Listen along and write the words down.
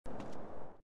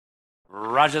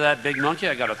Roger that, big monkey.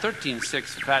 I got a 13-6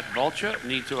 fat vulture.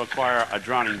 Need to acquire a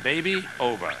drowning baby.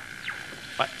 Over.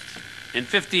 What? In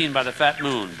 15 by the fat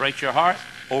moon. Breaks your heart.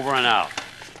 Over and out.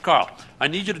 Carl, I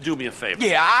need you to do me a favor.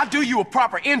 Yeah, I'll do you a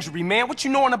proper injury, man. What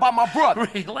you knowing about my brother?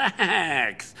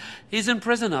 Relax. He's in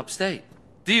prison upstate.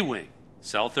 D-Wing.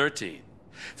 Cell 13.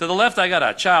 To the left, I got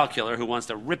a child killer who wants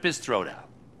to rip his throat out.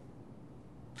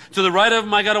 To the right of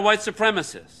him, I got a white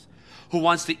supremacist who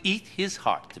wants to eat his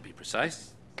heart, to be precise.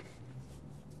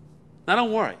 Now,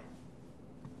 don't worry.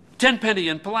 Tenpenny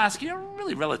and Pulaski are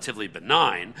really relatively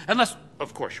benign, unless,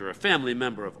 of course, you're a family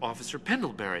member of Officer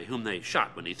Pendlebury, whom they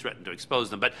shot when he threatened to expose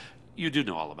them. But you do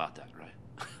know all about that,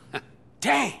 right?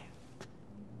 Damn.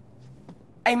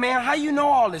 Hey, man, how you know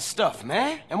all this stuff,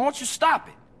 man? And won't you stop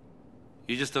it?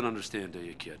 You just don't understand, do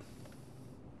you, kid?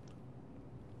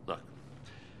 Look,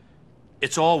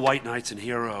 it's all white knights and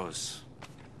heroes.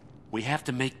 We have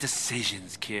to make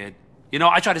decisions, kid. You know,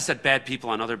 I try to set bad people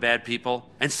on other bad people,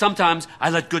 and sometimes I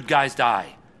let good guys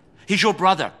die. He's your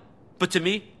brother, but to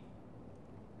me,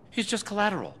 he's just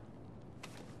collateral.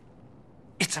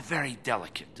 It's a very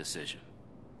delicate decision.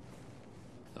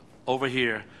 Look, over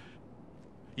here,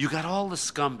 you got all the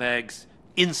scumbags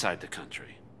inside the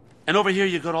country. And over here,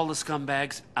 you got all the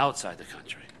scumbags outside the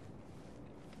country.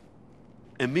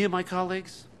 And me and my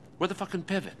colleagues, we're the fucking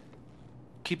pivot.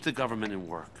 Keep the government in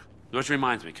work. Which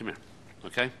reminds me, come here,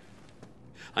 okay?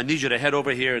 I need you to head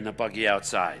over here in the buggy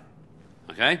outside,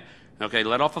 okay? Okay,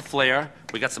 let off a flare.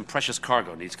 We got some precious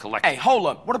cargo needs collecting. Hey, hold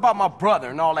up. What about my brother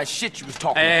and all that shit you was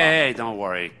talking about? Hey, don't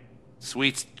worry.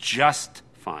 Sweet's just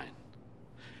fine.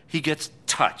 He gets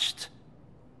touched.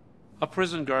 A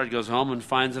prison guard goes home and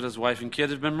finds that his wife and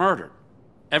kid have been murdered.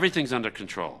 Everything's under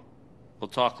control. We'll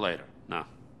talk later. Now,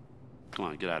 come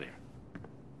on, get out of here.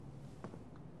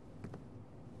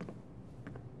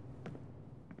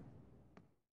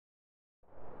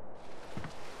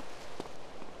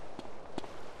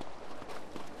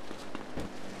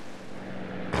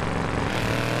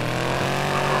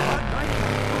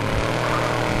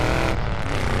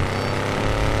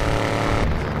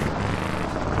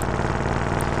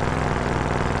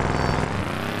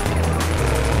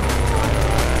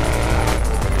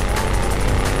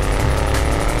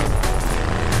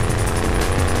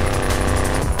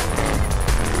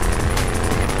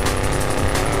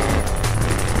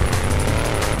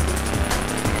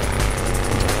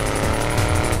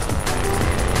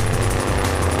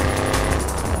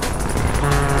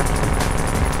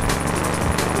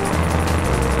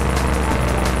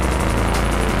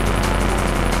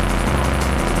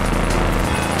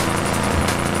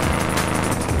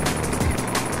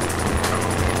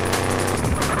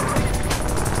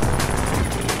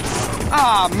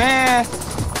 Ah, man.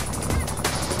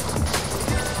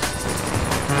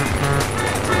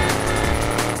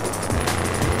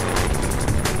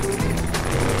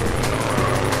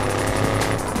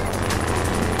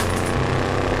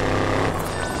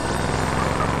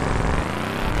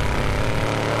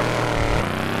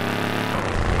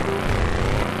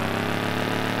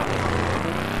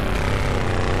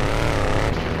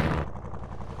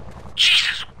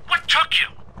 Jesus, what took you?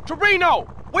 Torino,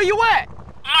 where you at?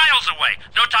 Miles away.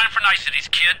 No time for niceties,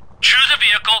 kid. Choose a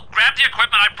vehicle, grab the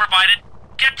equipment I provided,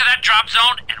 get to that drop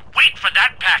zone, and wait for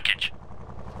that package.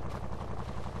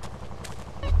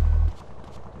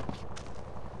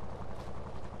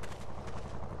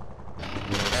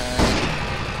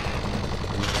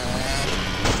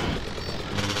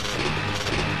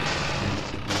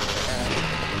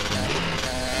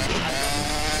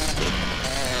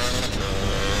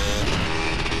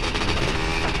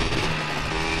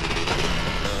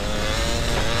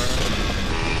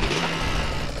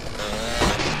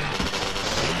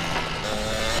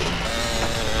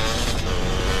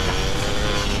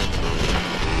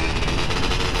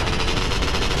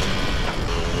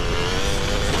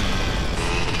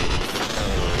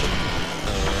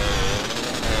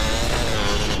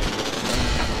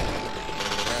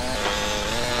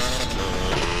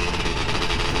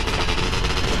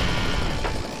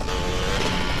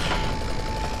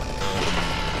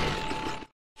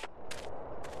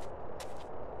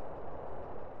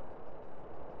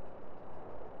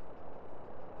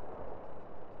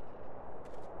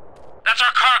 That's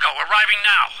our cargo, arriving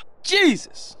now.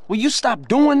 Jesus, will you stop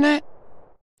doing that?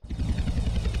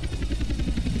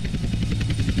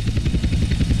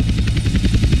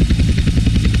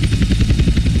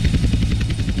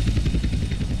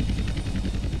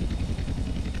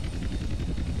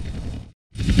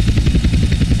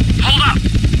 Hold up!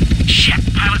 Shit,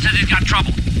 pilot says he's got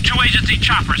trouble. 2 agency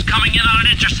choppers coming in on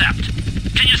an intercept.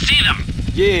 Can you see them?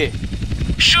 Yeah.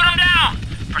 Shoot them down!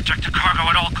 Protect the cargo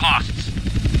at all costs.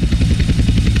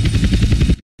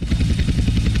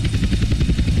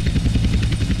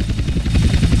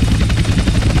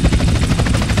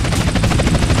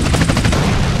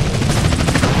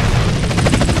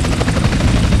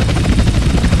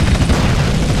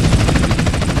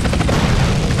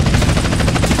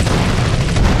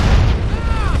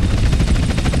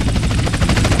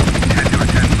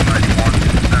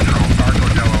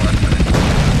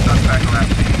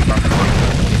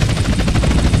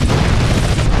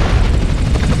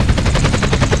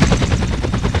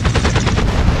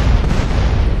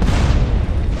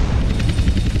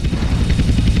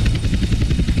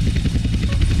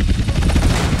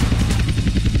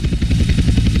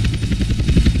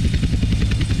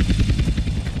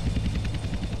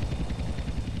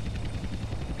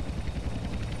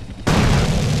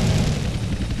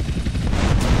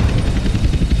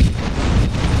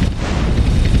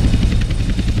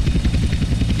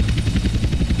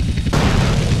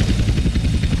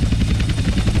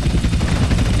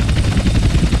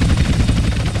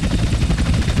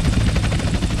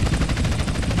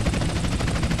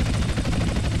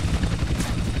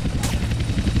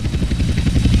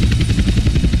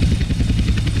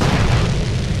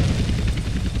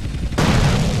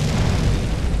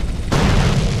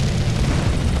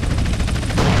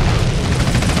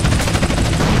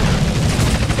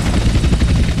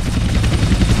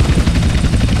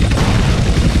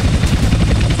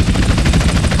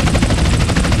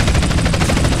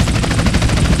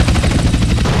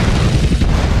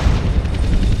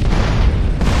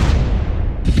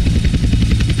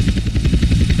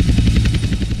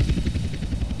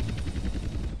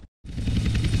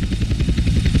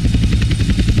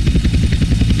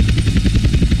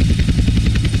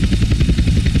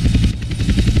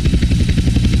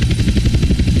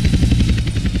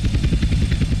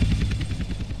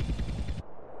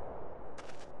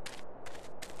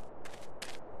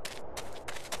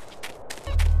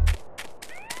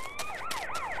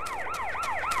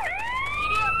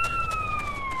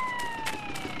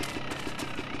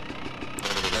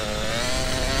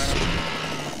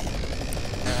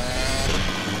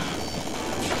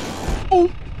 Ooh.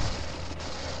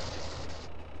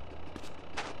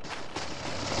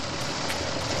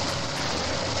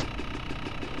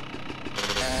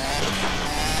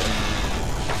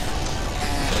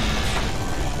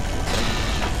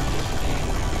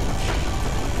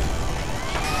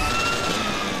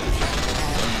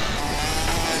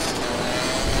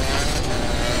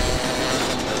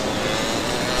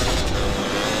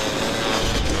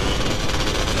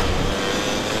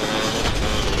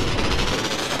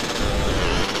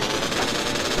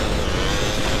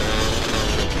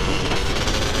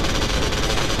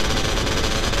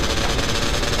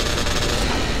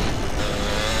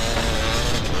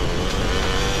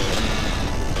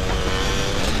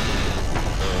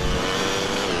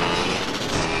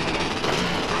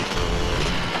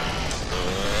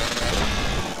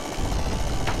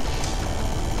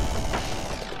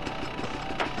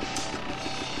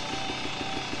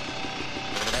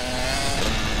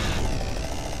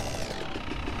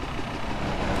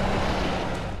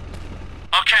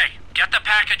 Okay, get the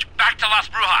package back to Las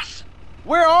Brujas.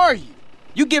 Where are you?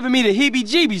 You giving me the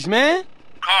heebie-jeebies, man.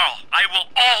 Carl, I will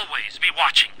always be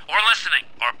watching, or listening,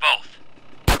 or both.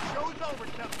 Show's over,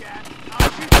 tough guy.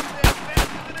 I'll shoot you there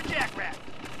faster than a jackrabbit.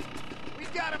 We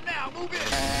got him now. Move in.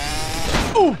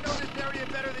 Ooh. I know this area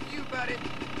better than you, buddy.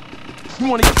 You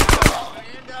wanna get...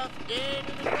 Stand up, in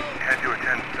the road. Head to a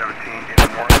 1017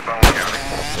 in northbound county.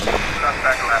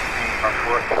 Suspect last seen on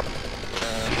foot.